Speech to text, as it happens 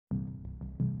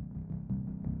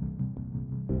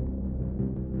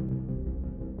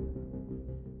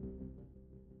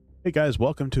Hey guys,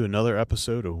 welcome to another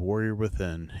episode of Warrior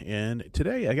Within. And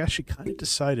today I actually kind of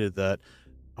decided that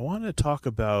I wanted to talk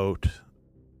about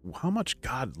how much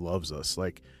God loves us.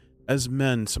 Like, as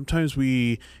men, sometimes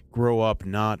we grow up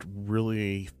not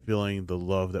really feeling the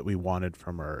love that we wanted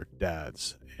from our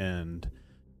dads. And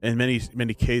in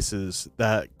many cases,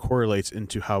 that correlates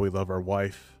into how we love our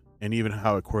wife and even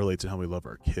how it correlates in how we love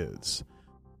our kids.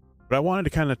 But I wanted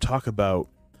to kind of talk about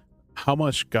how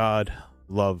much God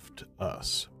loved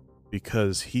us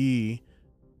because he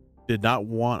did not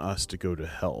want us to go to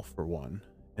hell, for one,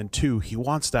 and two, he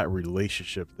wants that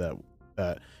relationship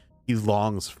that he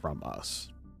longs from us,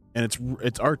 and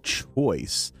it's our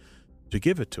choice to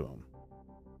give it to him.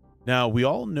 Now we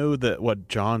all know that what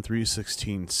John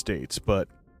 3:16 states, but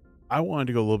I wanted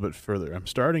to go a little bit further. I'm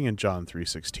starting in John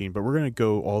 3:16, but we're going to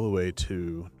go all the way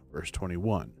to verse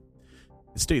 21.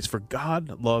 It states, "For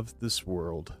God loved this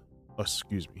world,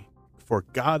 excuse me, for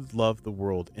God loved the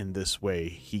world in this way.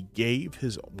 He gave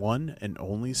his one and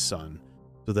only Son,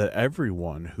 so that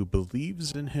everyone who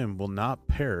believes in him will not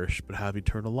perish but have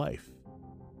eternal life.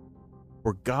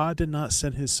 For God did not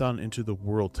send his Son into the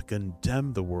world to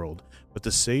condemn the world, but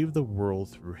to save the world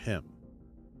through him.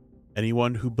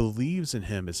 Anyone who believes in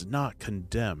him is not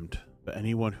condemned, but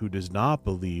anyone who does not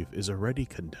believe is already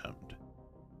condemned,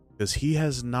 because he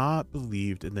has not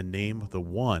believed in the name of the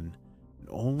one and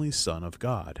only Son of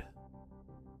God.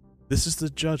 This is the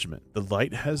judgment. The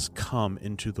light has come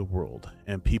into the world,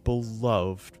 and people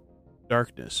loved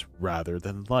darkness rather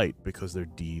than light because their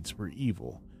deeds were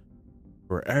evil.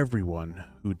 For everyone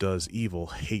who does evil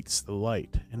hates the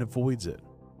light and avoids it,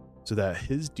 so that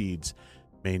his deeds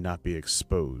may not be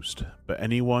exposed. But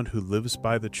anyone who lives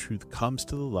by the truth comes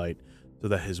to the light, so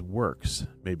that his works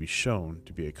may be shown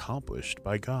to be accomplished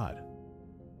by God."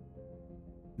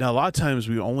 Now, a lot of times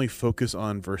we only focus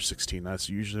on verse 16. That's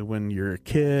usually when you're a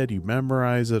kid, you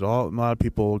memorize it. A lot of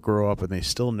people grow up and they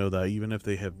still know that, even if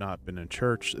they have not been in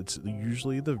church. It's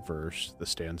usually the verse that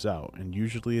stands out, and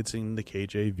usually it's in the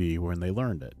KJV when they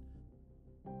learned it.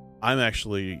 I'm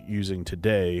actually using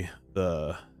today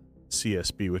the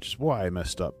CSB, which is why I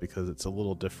messed up, because it's a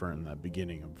little different in that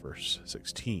beginning of verse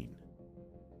 16.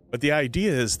 But the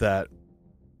idea is that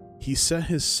he sent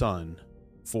his Son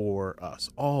for us,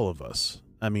 all of us.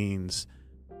 That means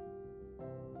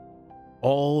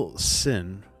all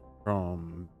sin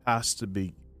from past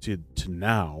to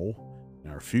now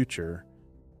in our future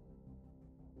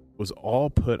was all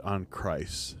put on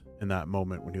Christ in that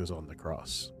moment when he was on the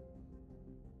cross.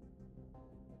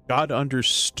 God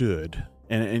understood,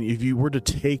 and if you were to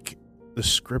take the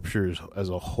scriptures as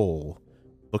a whole,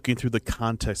 looking through the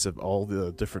context of all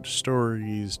the different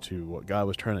stories to what God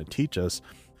was trying to teach us,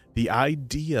 the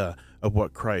idea of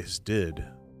what Christ did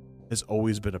has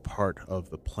always been a part of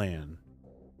the plan,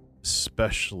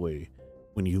 especially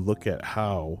when you look at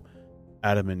how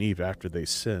Adam and Eve, after they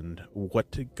sinned,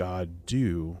 what did God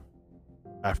do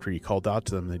after he called out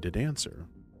to them? They did answer.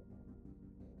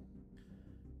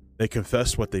 They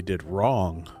confessed what they did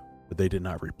wrong, but they did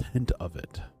not repent of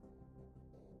it.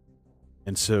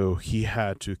 And so he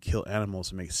had to kill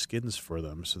animals and make skins for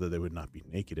them so that they would not be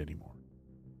naked anymore.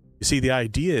 You see, the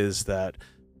idea is that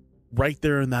right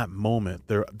there in that moment,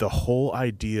 the whole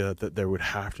idea that there would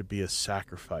have to be a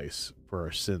sacrifice for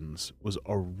our sins was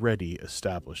already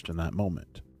established in that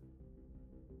moment.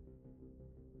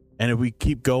 And if we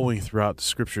keep going throughout the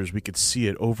scriptures, we could see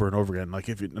it over and over again. Like,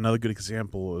 another good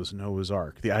example is Noah's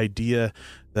Ark. The idea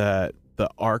that the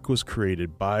ark was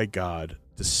created by God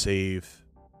to save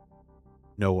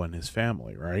Noah and his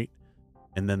family, right?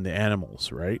 And then the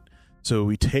animals, right? So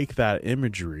we take that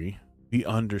imagery, we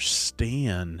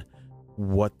understand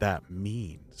what that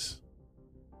means,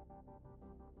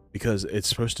 because it's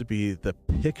supposed to be the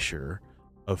picture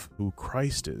of who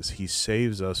Christ is. He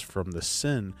saves us from the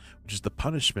sin, which is the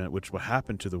punishment, which what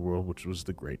happened to the world, which was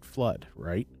the great flood,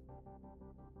 right?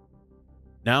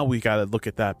 Now we got to look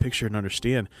at that picture and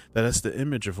understand that that's the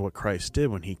image of what Christ did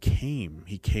when he came.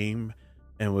 He came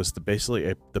and was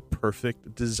basically the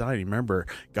perfect design. Remember,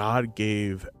 God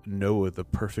gave Noah the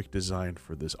perfect design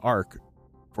for this ark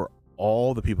for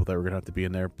all the people that were going to have to be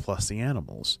in there, plus the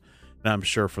animals. And I'm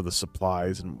sure for the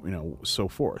supplies and, so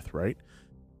forth, right?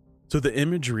 So the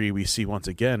imagery we see once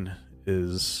again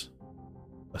is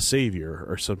a savior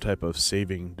or some type of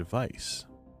saving device.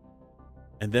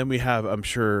 And then we have, I'm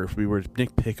sure if we were to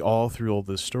nitpick all through all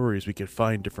the stories, we could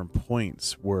find different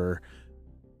points where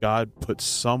God puts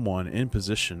someone in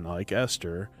position like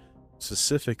Esther,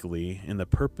 specifically in the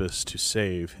purpose to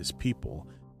save his people.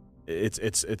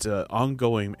 It's an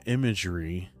ongoing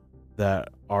imagery that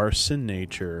our sin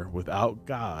nature without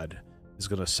God is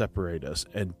going to separate us,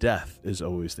 and death is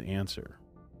always the answer.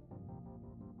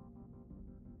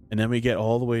 And then we get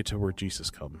all the way to where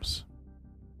Jesus comes.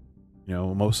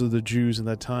 Most of the Jews in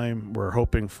that time were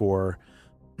hoping for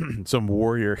some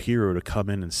warrior hero to come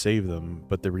in and save them.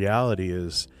 But the reality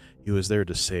is he was there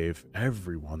to save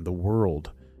everyone, the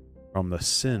world, from the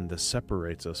sin that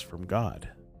separates us from God.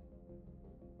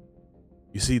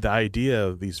 You see, the idea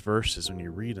of these verses when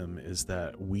you read them is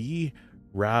that we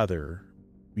rather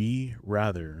be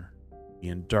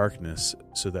in darkness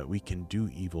so that we can do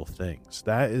evil things.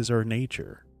 That is our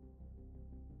nature.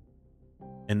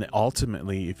 And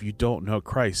ultimately, if you don't know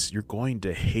Christ, you're going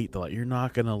to hate the light. You're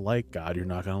not going to like God. You're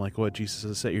not going to like what Jesus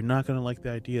has said. You're not going to like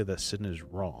the idea that sin is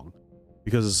wrong.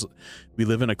 Because we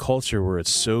live in a culture where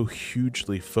it's so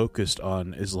hugely focused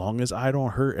on, as long as I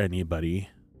don't hurt anybody,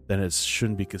 then it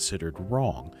shouldn't be considered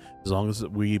wrong. As long as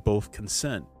we both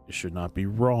consent, it should not be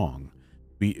wrong.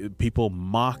 People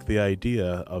mock the idea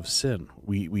of sin.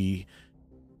 We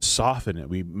soften it.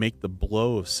 We make the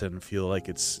blow of sin feel like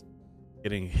it's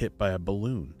getting hit by a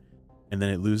balloon, and then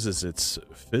it loses its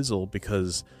fizzle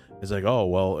because it's like, oh,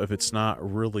 well, if it's not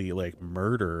really like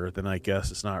murder, then I guess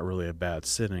it's not really a bad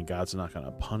sin and God's not going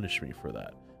to punish me for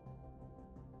that.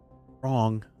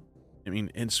 Wrong. I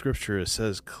mean, in scripture, it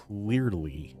says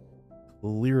clearly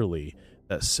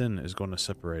that sin is going to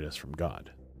separate us from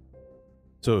God.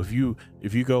 So if you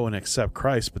go and accept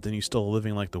Christ, but then you're still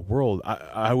living like the world,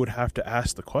 I would have to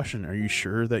ask the question, are you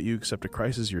sure that you accepted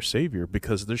Christ as your Savior?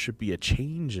 Because there should be a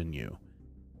change in you.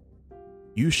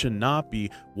 You should not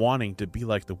be wanting to be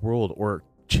like the world or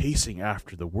chasing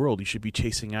after the world. You should be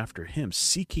chasing after Him,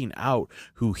 seeking out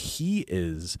who He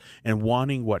is and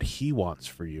wanting what He wants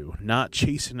for you, not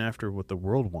chasing after what the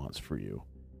world wants for you.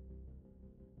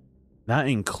 That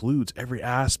includes every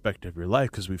aspect of your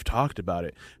life, because we've talked about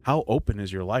it. How open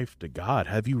is your life to God?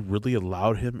 Have you really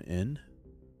allowed Him in?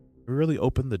 Have you really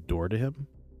opened the door to Him?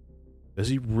 Does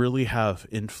He really have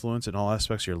influence in all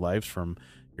aspects of your lives, from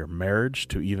your marriage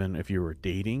to even if you were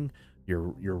dating,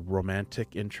 your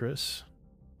romantic interests,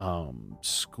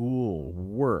 school,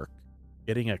 work,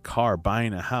 getting a car,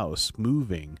 buying a house,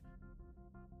 moving,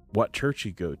 what church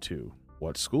you go to,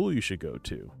 what school you should go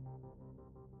to,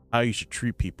 how you should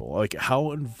treat people? Like,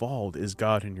 how involved is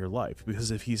God in your life?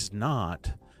 Because if He's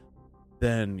not,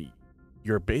 then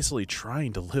you're basically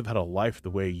trying to live out a life the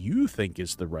way you think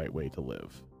is the right way to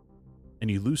live,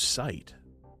 and you lose sight.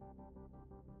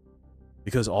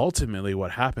 Because ultimately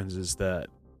what happens is that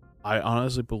I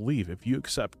honestly believe if you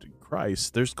accept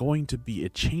Christ, there's going to be a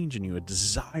change in you, a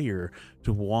desire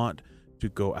to want to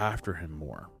go after Him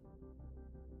more.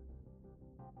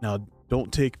 Now,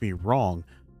 don't take me wrong.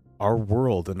 Our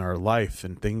world and our life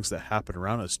and things that happen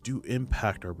around us do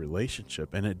impact our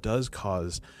relationship, and it does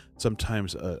cause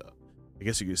sometimes I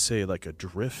guess you could say like a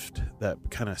drift that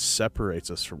kind of separates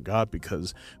us from God,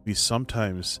 because we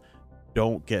sometimes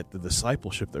don't get the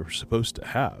discipleship that we're supposed to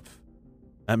have.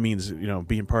 That means,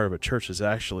 being part of a church is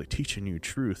actually teaching you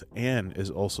truth and is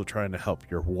also trying to help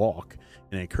your walk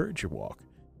and encourage your walk.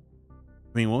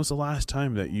 I mean, when was the last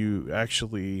time that you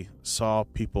actually saw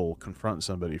people confront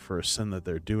somebody for a sin that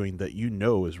they're doing that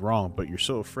is wrong, but you're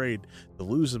so afraid to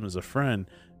lose them as a friend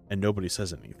and nobody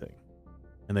says anything?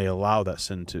 And they allow that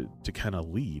sin to kind of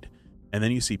lead. And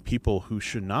then you see people who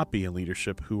should not be in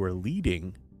leadership who are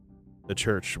leading the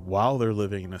church while they're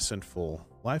living in a sinful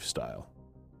lifestyle.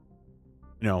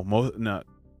 Not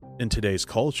in today's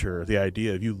culture, the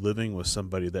idea of you living with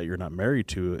somebody that you're not married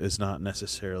to is not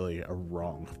necessarily a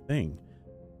wrong thing,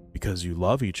 because you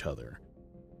love each other.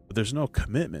 But there's no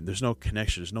commitment, there's no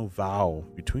connection, there's no vow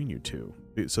between you two.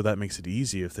 So that makes it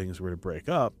easy if things were to break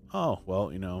up. Oh, well,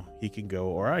 he can go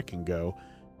or I can go,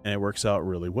 and it works out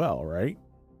really well, right?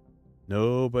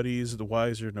 Nobody's the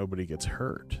wiser, nobody gets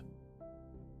hurt.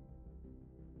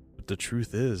 But the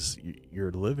truth is,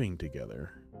 you're living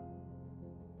together.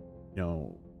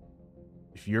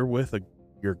 If you're with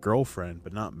your girlfriend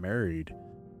but not married,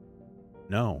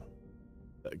 no,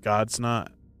 God's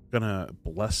not gonna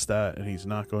bless that, and He's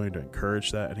not going to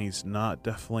encourage that, and He's not,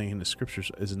 definitely in the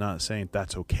scriptures, is not saying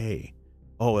that's okay.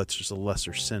 Oh, that's just a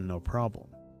lesser sin, no problem.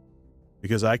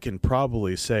 Because I can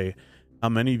probably say, how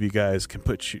many of you guys can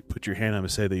put your hand up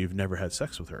and say that you've never had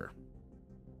sex with her?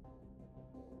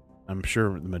 I'm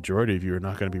sure the majority of you are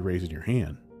not going to be raising your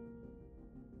hand.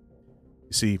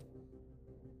 You see,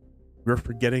 we're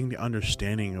forgetting the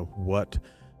understanding of what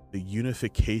the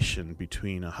unification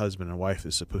between a husband and wife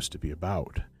is supposed to be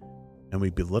about, and we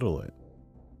belittle it.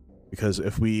 Because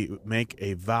if we make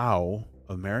a vow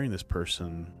of marrying this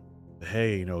person,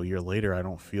 hey, a year later I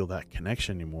don't feel that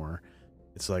connection anymore,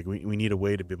 it's like we need a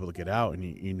way to be able to get out, and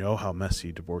you know how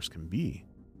messy divorce can be.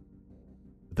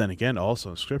 But then again, also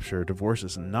in scripture, divorce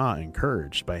is not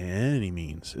encouraged by any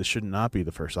means. It should not be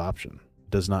the first option. It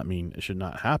does not mean it should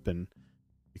not happen,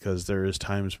 because there is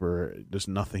times where there's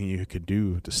nothing you could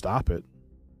do to stop it.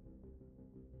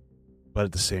 But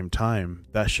at the same time,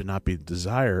 that should not be the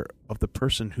desire of the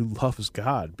person who loves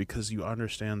God, because you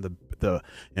understand the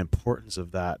importance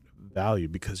of that value,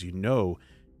 because you know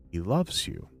he loves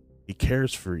you, he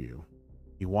cares for you,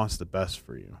 he wants the best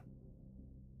for you.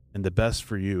 And the best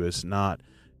for you is not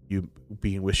you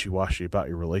being wishy-washy about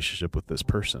your relationship with this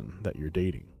person that you're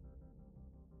dating.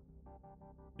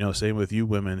 Same with you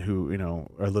women who,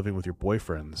 are living with your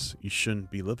boyfriends. You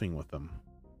shouldn't be living with them.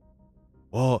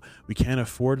 Well, we can't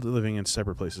afford living in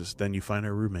separate places. Then you find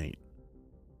a roommate.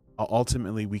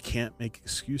 Ultimately, we can't make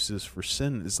excuses for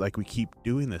sin. It's like we keep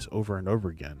doing this over and over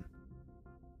again.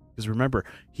 Because remember,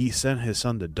 he sent his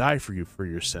son to die for you for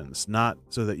your sins, not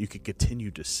so that you could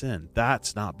continue to sin.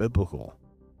 That's not biblical.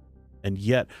 And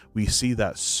yet we see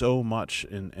that so much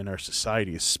in our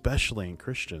society, especially in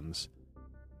Christians,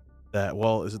 that,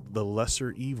 the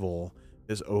lesser evil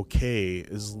is okay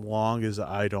as long as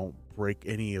I don't break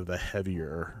any of the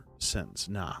heavier sins.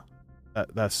 Nah,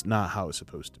 that's not how it's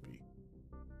supposed to be.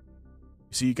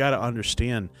 See, you got to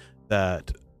understand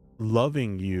that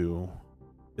loving you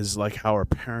is like how our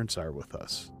parents are with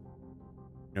us.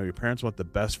 Your parents want the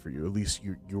best for you. At least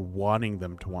you're wanting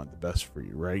them to want the best for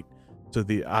you, right? So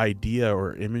the idea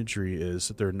or imagery is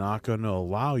that they're not going to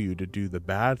allow you to do the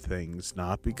bad things,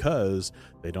 not because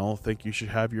they don't think you should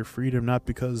have your freedom, not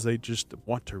because they just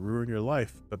want to ruin your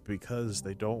life, but because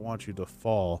they don't want you to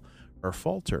fall or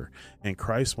falter. And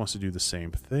Christ wants to do the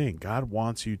same thing. God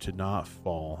wants you to not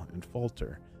fall and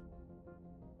falter.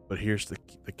 But here's the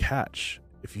catch.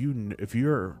 If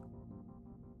you're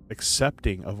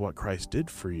accepting of what Christ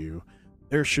did for you,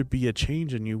 there should be a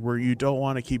change in you where you don't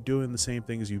want to keep doing the same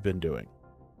things you've been doing.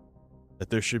 That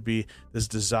there should be this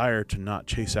desire to not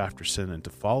chase after sin and to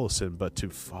follow sin, but to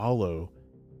follow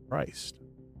Christ.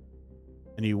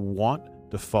 And you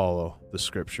want to follow the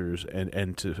scriptures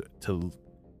and to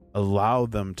allow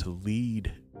them to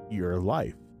lead your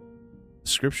life. The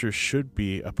scriptures should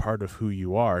be a part of who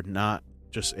you are, not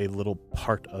just a little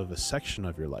part of a section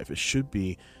of your life. It should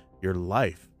be your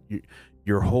life.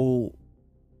 Your whole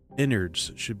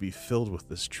innards should be filled with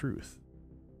this truth.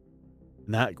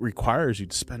 And that requires you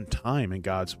to spend time in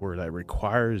God's word. That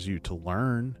requires you to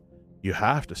learn. You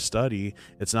have to study.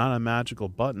 It's not a magical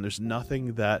button. There's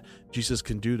nothing that Jesus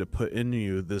can do to put into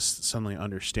you this suddenly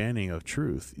understanding of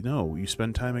truth. No, you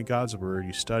spend time in God's word.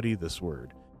 You study this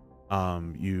word.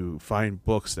 You find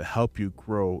books that help you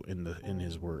grow in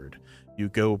his word. You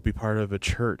go be part of a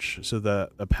church so that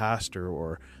a pastor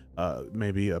or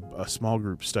maybe a small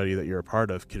group study that you're a part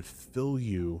of can fill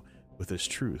you with this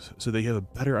truth so that you have a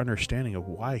better understanding of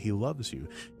why he loves you.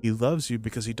 He loves you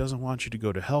because he doesn't want you to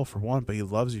go to hell, for one, but he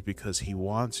loves you because he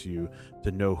wants you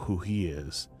to know who he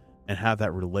is and have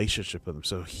that relationship with him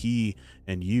so he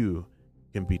and you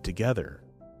can be together.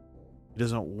 He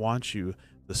doesn't want you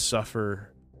to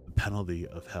suffer the penalty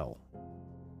of hell.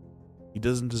 He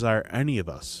doesn't desire any of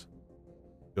us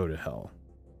to go to hell.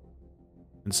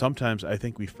 And sometimes I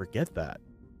think we forget that.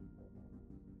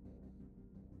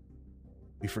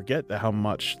 We forget that how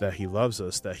much that he loves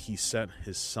us, that he sent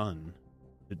his son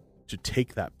to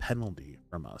take that penalty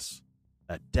from us,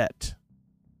 that debt.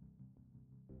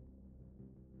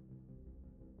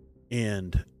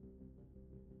 And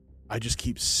I just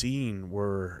keep seeing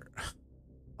where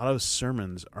a lot of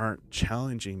sermons aren't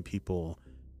challenging people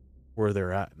where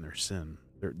they're at in their sin.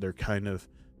 They're kind of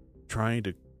trying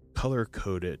to color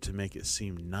code it to make it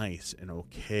seem nice and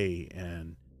okay,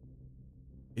 and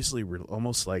basically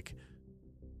almost like,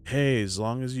 hey, as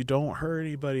long as you don't hurt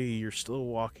anybody, you're still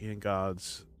walking in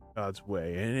God's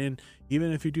way. And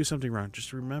even if you do something wrong,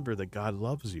 just remember that God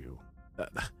loves you.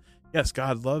 Yes,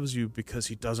 God loves you because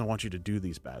he doesn't want you to do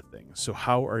these bad things. So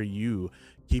how are you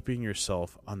keeping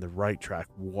yourself on the right track,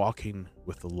 walking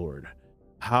with the Lord?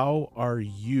 How are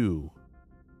you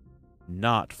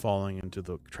not falling into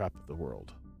the trap of the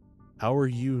world? How are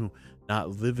you not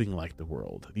living like the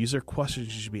world? These are questions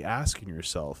you should be asking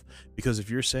yourself, because if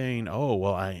you're saying, oh,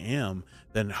 well, I am,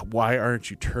 then why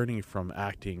aren't you turning from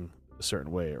acting a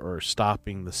certain way or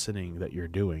stopping the sinning that you're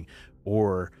doing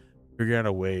or figuring out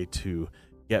a way to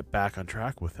get back on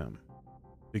track with him?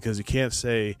 Because you can't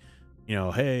say,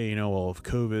 hey, well, if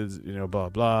COVID's, blah,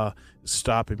 blah, is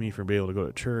stopping me from being able to go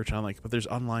to church. I'm like, but there's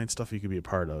online stuff you can be a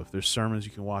part of. There's sermons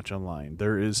you can watch online.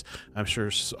 There is, I'm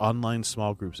sure, online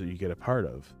small groups that you get a part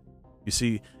of. You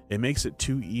see, it makes it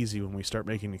too easy when we start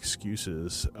making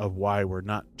excuses of why we're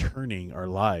not turning our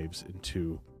lives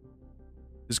into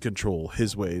his control,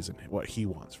 his ways, and what he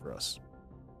wants for us.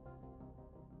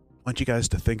 want you guys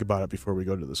to think about it before we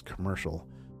go to this commercial.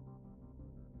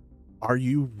 Are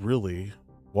you really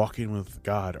walking with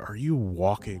God? Are you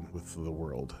walking with the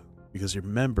world? Because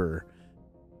remember,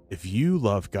 if you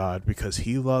love God because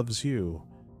he loves you,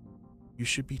 you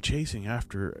should be chasing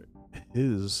after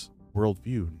his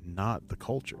worldview, not the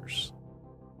culture's.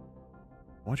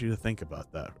 I want you to think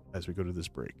about that as we go to this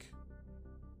break.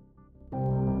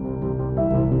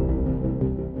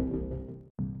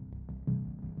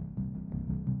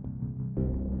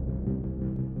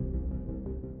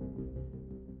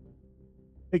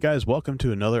 Hey guys, welcome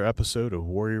to another episode of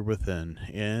Warrior Within.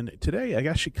 And today I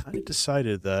actually kind of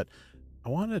decided that I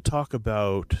wanted to talk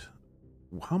about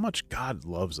how much God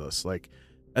loves us. Like,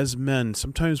 as men,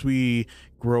 sometimes we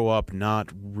grow up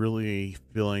not really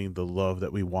feeling the love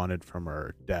that we wanted from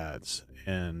our dads.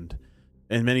 And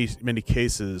in many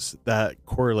cases, that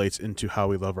correlates into how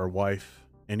we love our wife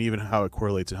and even how it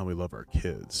correlates in how we love our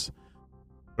kids.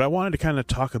 But I wanted to kind of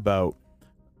talk about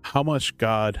how much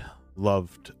God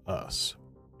loved us,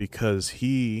 because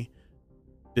he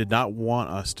did not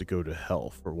want us to go to hell,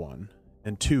 for one.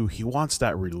 And two, he wants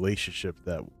that relationship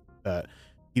that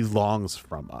he longs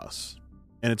from us.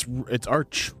 And it's our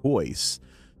choice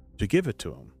to give it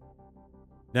to him.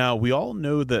 Now, we all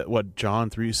know that what John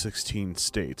 3:16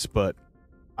 states, but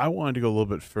I wanted to go a little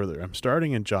bit further. I'm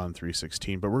starting in John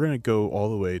 3:16, but we're going to go all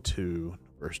the way to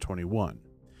verse 21.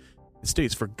 It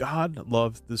states, For God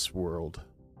loved the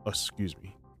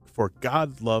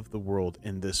world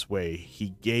in this way.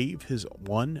 He gave his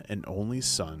one and only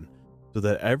Son, so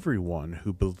that everyone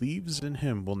who believes in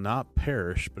him will not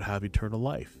perish but have eternal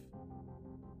life.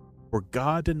 For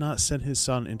God did not send his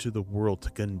Son into the world to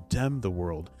condemn the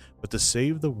world, but to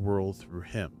save the world through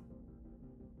him.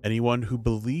 Anyone who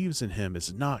believes in him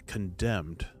is not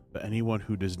condemned, but anyone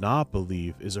who does not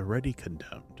believe is already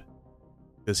condemned,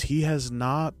 because he has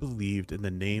not believed in the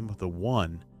name of the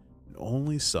one and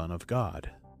only Son of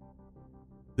God.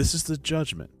 This is the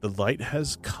judgment. The light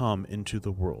has come into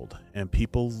the world, and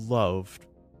people loved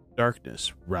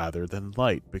darkness rather than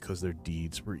light because their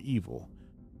deeds were evil.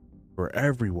 For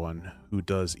everyone who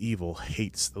does evil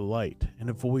hates the light and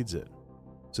avoids it,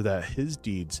 so that his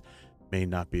deeds may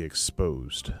not be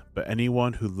exposed. But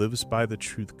anyone who lives by the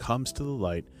truth comes to the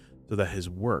light, so that his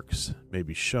works may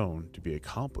be shown to be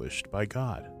accomplished by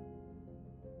God.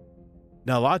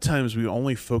 Now, a lot of times we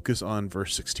only focus on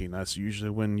verse 16. That's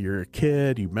usually when you're a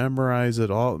kid, you memorize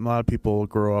it. A lot of people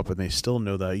grow up and they still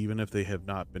know that, even if they have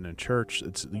not been in church.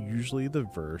 It's usually the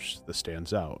verse that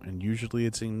stands out, and usually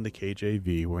it's in the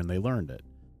KJV when they learned it.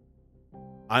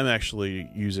 I'm actually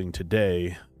using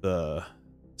today the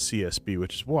CSB,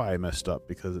 which is why I messed up,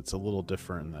 because it's a little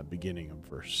different in that beginning of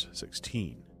verse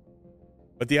 16.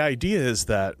 But the idea is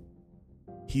that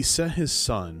he sent his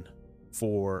Son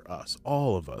for us,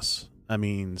 all of us. That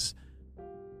means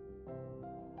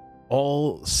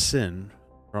all sin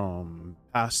from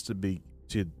past to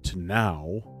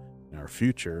now in our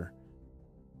future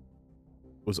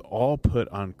was all put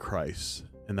on Christ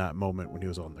in that moment when he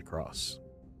was on the cross.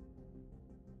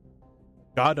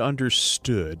 God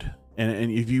understood, and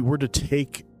if you were to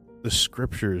take the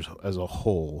scriptures as a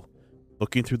whole,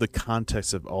 looking through the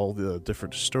context of all the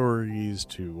different stories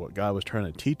to what God was trying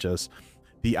to teach us,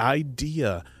 the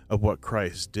idea of what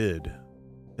Christ did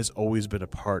has always been a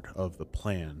part of the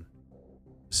plan,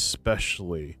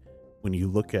 especially when you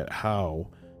look at how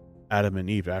Adam and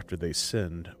Eve, after they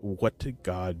sinned, what did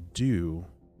God do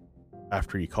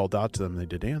after he called out to them and they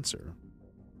did answer?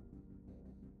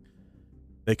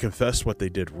 They confessed what they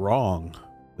did wrong,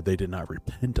 but they did not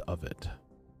repent of it.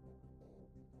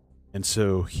 And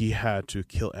so he had to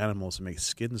kill animals and make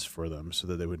skins for them so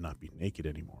that they would not be naked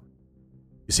anymore.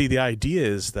 You see, the idea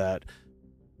is that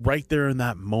right there in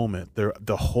that moment,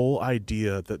 the whole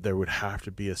idea that there would have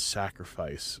to be a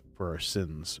sacrifice for our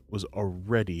sins was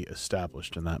already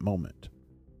established in that moment.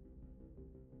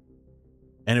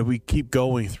 And if we keep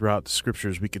going throughout the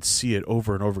scriptures, we could see it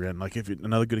over and over again. Like,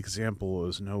 another good example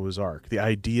is Noah's Ark. The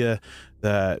idea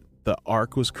that the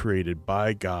ark was created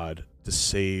by God to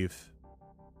save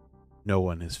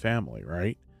Noah and his family,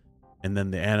 right? And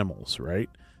then the animals, right?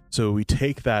 So we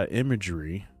take that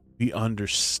imagery, we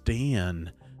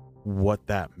understand what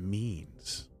that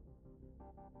means,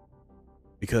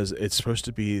 because it's supposed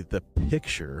to be the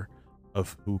picture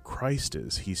of who Christ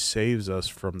is. He saves us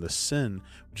from the sin,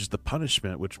 which is the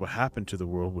punishment, which what happened to the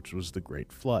world, which was the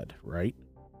great flood, right?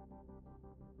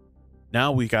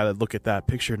 Now we got to look at that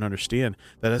picture and understand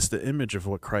that that's the image of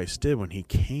what Christ did when he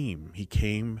came. He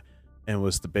came and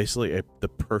was the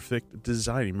perfect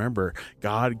design. Remember,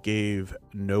 God gave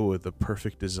Noah the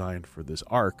perfect design for this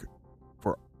ark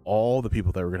for all the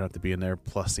people that were going to have to be in there,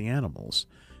 plus the animals.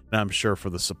 and I'm sure for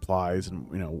the supplies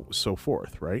and so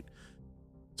forth, right?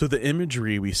 So the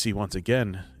imagery we see once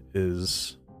again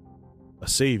is a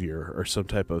savior or some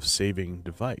type of saving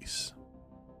device.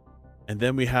 And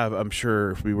then we have, I'm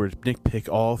sure if we were to nitpick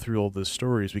all through all the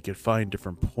stories, we could find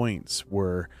different points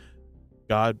where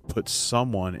God puts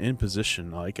someone in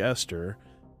position like Esther,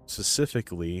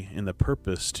 specifically in the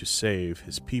purpose to save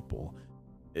his people.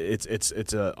 It's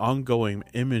an ongoing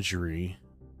imagery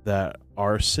that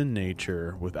our sin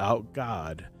nature without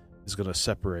God is going to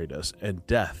separate us, and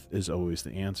death is always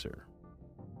the answer.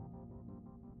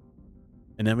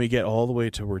 And then we get all the way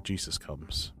to where Jesus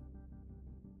comes.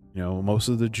 Most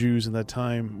of the Jews in that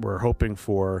time were hoping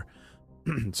for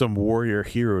some warrior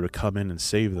hero to come in and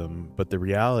save them, but the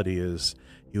reality is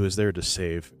he was there to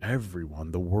save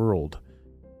everyone, the world,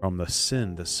 from the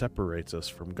sin that separates us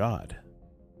from God.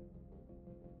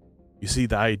 You see,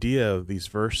 the idea of these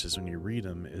verses when you read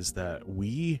them is that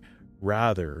we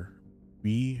rather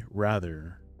be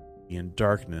in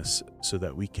darkness so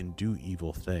that we can do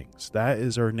evil things. That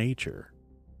is our nature.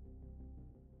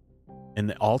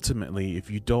 And ultimately,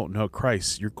 if you don't know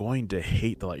Christ, you're going to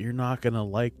hate the light. You're not going to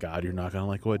like God. You're not going to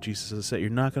like what Jesus has said. You're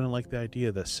not going to like the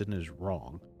idea that sin is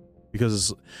wrong.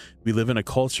 Because we live in a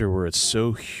culture where it's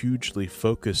so hugely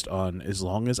focused on, as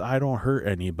long as I don't hurt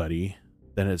anybody,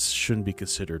 then it shouldn't be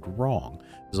considered wrong.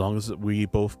 As long as we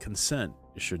both consent,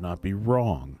 it should not be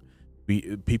wrong.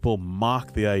 People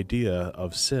mock the idea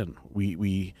of sin.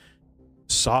 We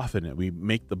soften it. We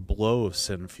make the blow of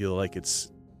sin feel like it's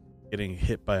getting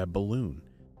hit by a balloon,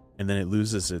 and then it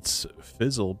loses its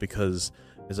fizzle because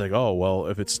it's like, oh, well,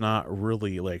 if it's not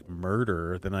really like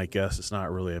murder, then I guess it's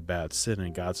not really a bad sin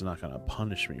and God's not going to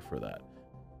punish me for that.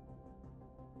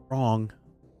 Wrong.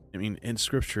 I mean, in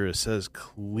scripture, it says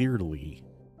clearly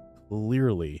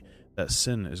that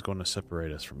sin is going to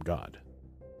separate us from God.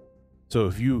 So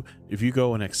if you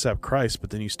go and accept Christ,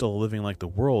 but then you're still living like the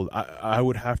world, I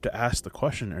would have to ask the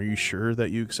question, are you sure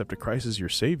that you accepted Christ as your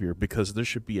Savior? Because there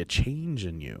should be a change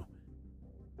in you.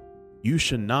 You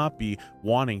should not be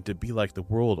wanting to be like the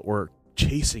world or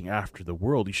chasing after the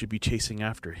world. You should be chasing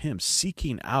after Him,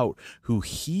 seeking out who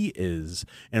He is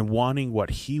and wanting what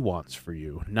He wants for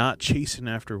you, not chasing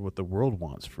after what the world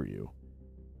wants for you.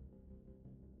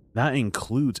 That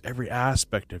includes every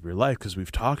aspect of your life, because we've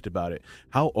talked about it.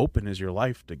 How open is your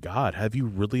life to God? Have you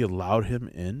really allowed Him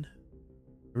in?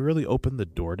 Have you really opened the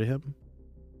door to Him?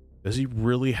 Does He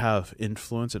really have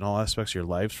influence in all aspects of your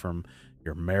lives, from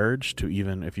your marriage to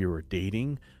even if you were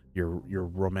dating, your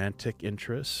romantic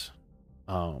interests,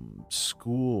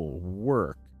 school,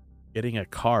 work, getting a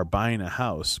car, buying a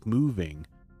house, moving,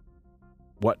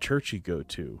 what church you go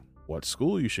to, what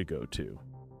school you should go to,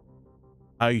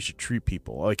 how you should treat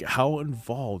people? Like, how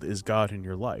involved is God in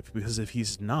your life? Because if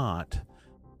He's not,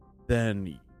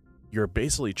 then you're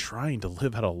basically trying to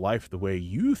live out a life the way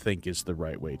you think is the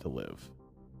right way to live,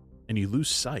 and you lose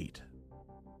sight.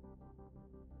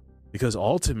 Because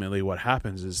ultimately what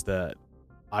happens is that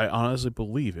I honestly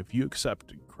believe if you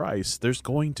accept Christ, there's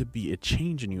going to be a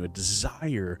change in you, a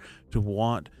desire to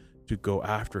want to go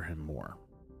after Him more.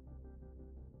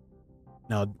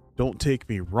 Now, don't take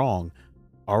me wrong.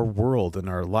 Our world and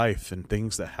our life and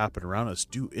things that happen around us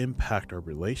do impact our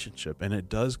relationship, and it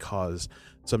does cause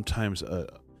sometimes I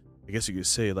guess you could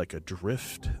say like a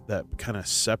drift that kind of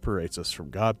separates us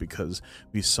from God, because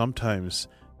we sometimes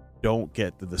don't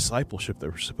get the discipleship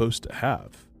that we're supposed to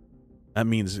have. That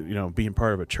means, being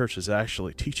part of a church is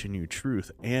actually teaching you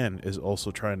truth and is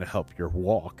also trying to help your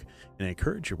walk and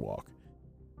encourage your walk.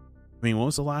 I mean, when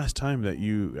was the last time that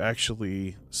you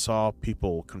actually saw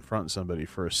people confront somebody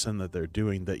for a sin that they're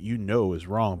doing that is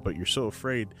wrong, but you're so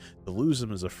afraid to lose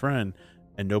them as a friend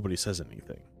and nobody says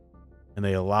anything? And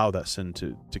they allow that sin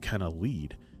to kind of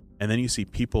lead. And then you see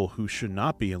people who should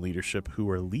not be in leadership who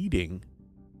are leading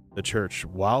the church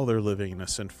while they're living in a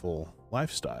sinful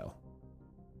lifestyle.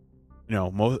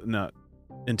 Not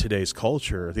in today's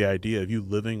culture, the idea of you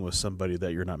living with somebody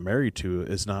that you're not married to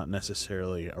is not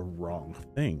necessarily a wrong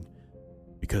thing,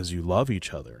 because you love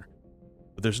each other.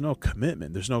 But there's no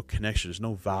commitment, there's no connection, there's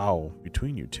no vow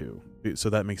between you two. So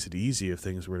that makes it easy if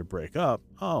things were to break up.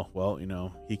 Oh, well,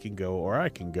 he can go or I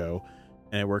can go,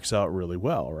 and it works out really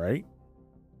well, right?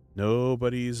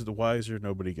 Nobody's the wiser,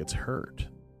 nobody gets hurt.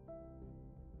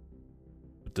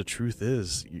 But the truth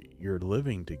is, you're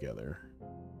living together.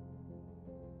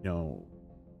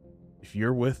 If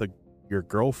you're with your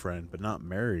girlfriend but not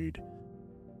married,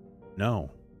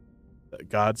 no,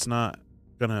 God's not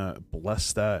gonna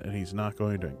bless that, and He's not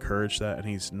going to encourage that, and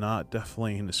He's not,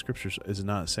 definitely in the scriptures, is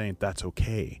not saying that's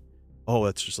okay. Oh,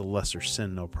 that's just a lesser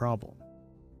sin, no problem.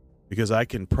 Because I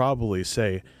can probably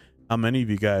say How many of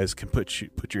you guys can put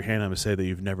your hand up and say that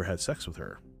you've never had sex with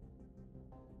her?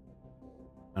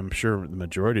 I'm sure the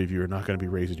majority of you are not going to be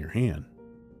raising your hand.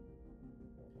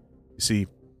 You see,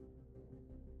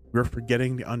 we're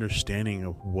forgetting the understanding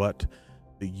of what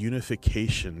the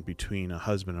unification between a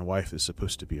husband and wife is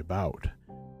supposed to be about,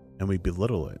 and we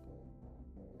belittle it.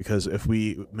 Because if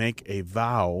we make a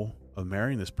vow of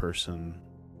marrying this person,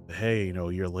 hey,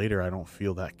 a year later I don't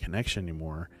feel that connection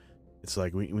anymore, it's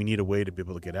like we need a way to be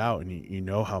able to get out, and you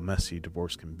know how messy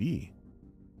divorce can be.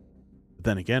 But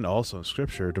then again, also in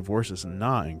scripture, divorce is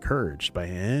not encouraged by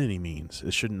any means.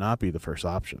 It should not be the first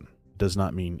option. It does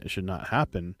not mean it should not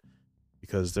happen,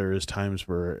 because there is times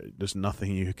where there's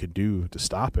nothing you could do to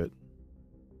stop it.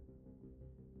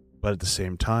 But at the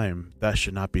same time, that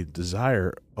should not be the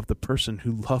desire of the person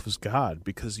who loves God,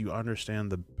 because you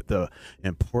understand the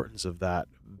importance of that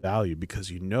value, because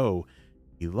you know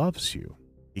he loves you.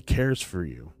 He cares for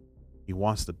you. He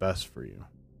wants the best for you.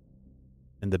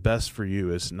 And the best for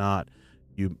you is not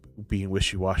you being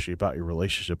wishy-washy about your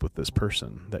relationship with this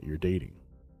person that you're dating.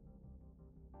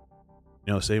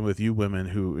 Same with you women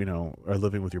who, are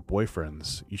living with your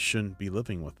boyfriends. You shouldn't be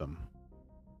living with them.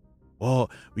 Well,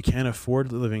 we can't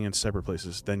afford living in separate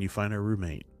places. Then you find a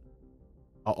roommate.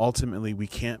 Ultimately, we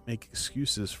can't make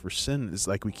excuses for sin. It's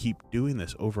like we keep doing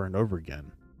this over and over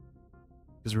again.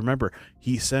 Because remember,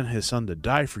 he sent his son to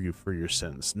die for you for your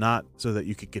sins, not so that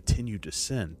you could continue to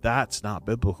sin. That's not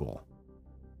biblical.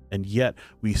 And yet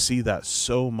we see that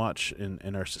so much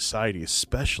in our society,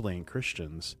 especially in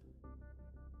Christians,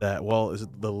 that, is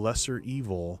the lesser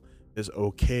evil is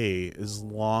okay as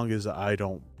long as I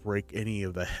don't break any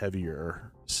of the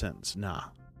heavier sins. Nah,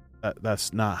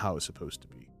 that's not how it's supposed to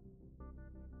be.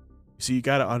 See, you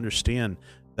got to understand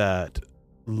that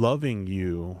loving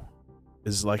you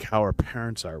is like how our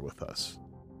parents are with us.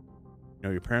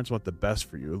 Your parents want the best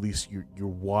for you. At least you're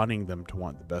wanting them to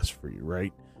want the best for you,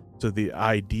 right? So the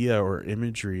idea or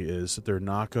imagery is that they're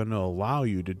not going to allow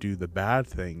you to do the bad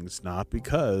things, not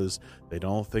because they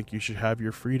don't think you should have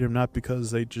your freedom, not because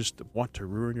they just want to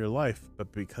ruin your life,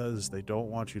 but because they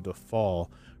don't want you to fall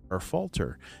or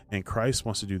falter. And Christ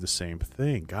wants to do the same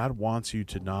thing. God wants you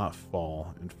to not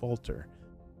fall and falter.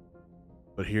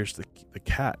 But here's the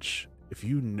catch.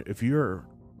 If you're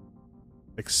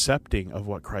accepting of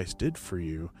what Christ did for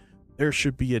you, there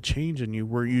should be a change in you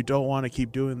where you don't want to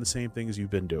keep doing the same things you've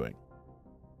been doing.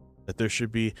 That there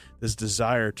should be this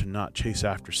desire to not chase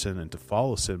after sin and to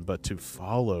follow sin, but to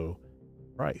follow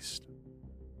Christ.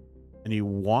 And you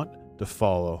want to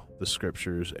follow the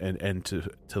scriptures and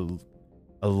to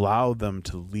allow them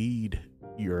to lead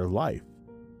your life.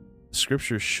 The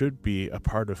scriptures should be a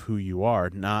part of who you are,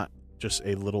 not just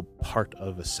a little part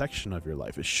of a section of your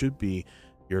life. It should be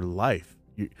your life.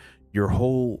 Your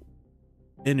whole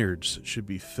innards should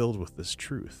be filled with this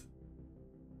truth.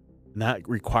 And that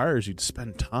requires you to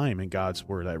spend time in God's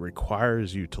word. That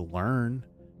requires you to learn.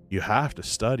 You have to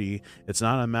study. It's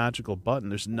not a magical button.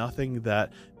 There's nothing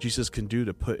that Jesus can do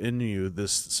to put in you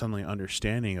this suddenly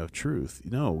understanding of truth.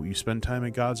 No, you spend time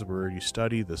in God's word. You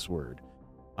study this word.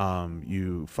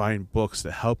 You find books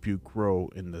that help you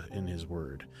grow in his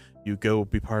word. You go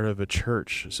be part of a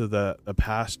church so that a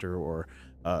pastor or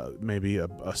maybe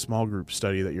a small group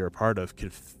study that you're a part of can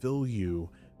fill you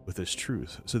with his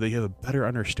truth so that you have a better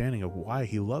understanding of why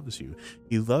he loves you.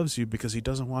 He loves you because he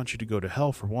doesn't want you to go to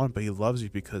hell, for one, but he loves you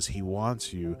because he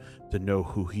wants you to know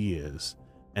who he is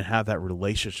and have that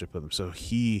relationship with him so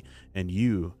he and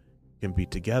you can be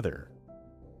together.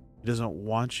 He doesn't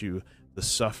want you to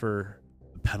suffer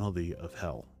the penalty of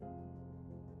hell.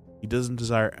 He doesn't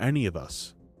desire any of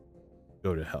us to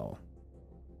go to hell.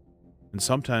 And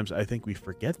sometimes I think we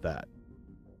forget that.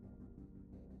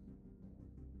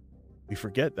 We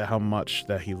forget that how much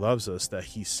that he loves us, that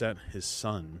he sent his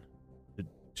son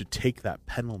to take that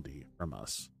penalty from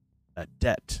us, that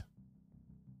debt.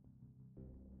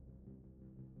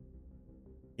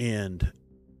 And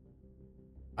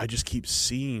I just keep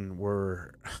seeing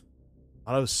where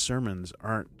a lot of sermons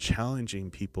aren't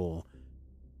challenging people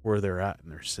where they're at in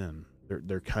their sin.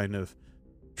 They're kind of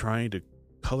trying to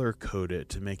color code it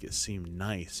to make it seem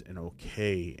nice and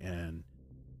okay, and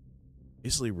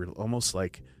basically almost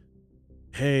like,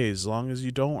 hey, as long as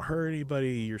you don't hurt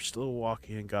anybody, you're still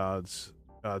walking in God's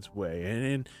way.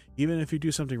 And even if you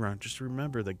do something wrong, just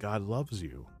remember that God loves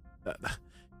you.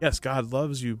 Yes, God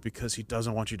loves you because he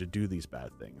doesn't want you to do these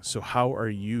bad things. So how are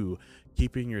you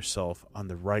keeping yourself on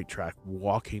the right track,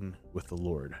 walking with the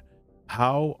Lord?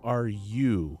 How are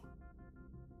you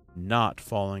not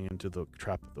falling into the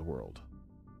trap of the world?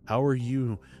 How are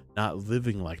you not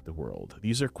living like the world?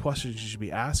 These are questions you should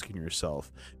be asking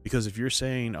yourself, because if you're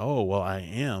saying, oh, well, I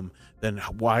am, then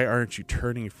why aren't you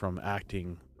turning from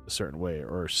acting a certain way,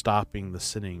 or stopping the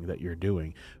sinning that you're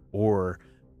doing, or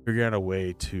figuring out a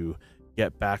way to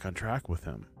get back on track with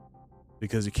him?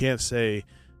 Because you can't say,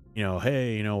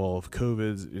 hey, well, if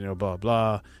COVID's, blah,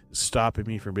 blah, is stopping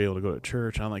me from being able to go to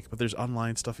church. And I'm like, but there's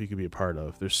online stuff you can be a part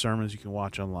of. There's sermons you can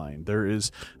watch online. There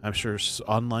is, I'm sure,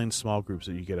 online small groups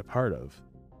that you get a part of.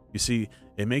 You see,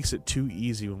 it makes it too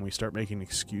easy when we start making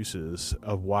excuses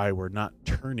of why we're not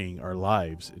turning our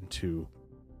lives into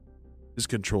his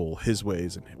control, his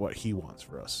ways, and what he wants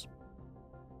for us.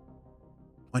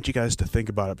 I want you guys to think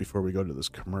about it before we go to this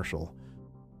commercial.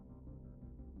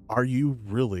 Are you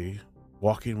really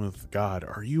walking with God?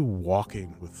 Are you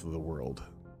walking with the world?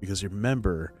 Because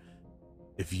remember,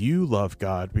 if you love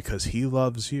God because he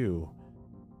loves you,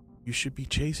 you should be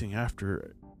chasing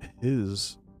after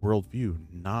his worldview,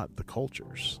 not the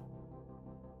culture's.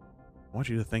 I want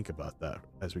you to think about that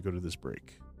as we go to this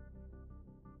break.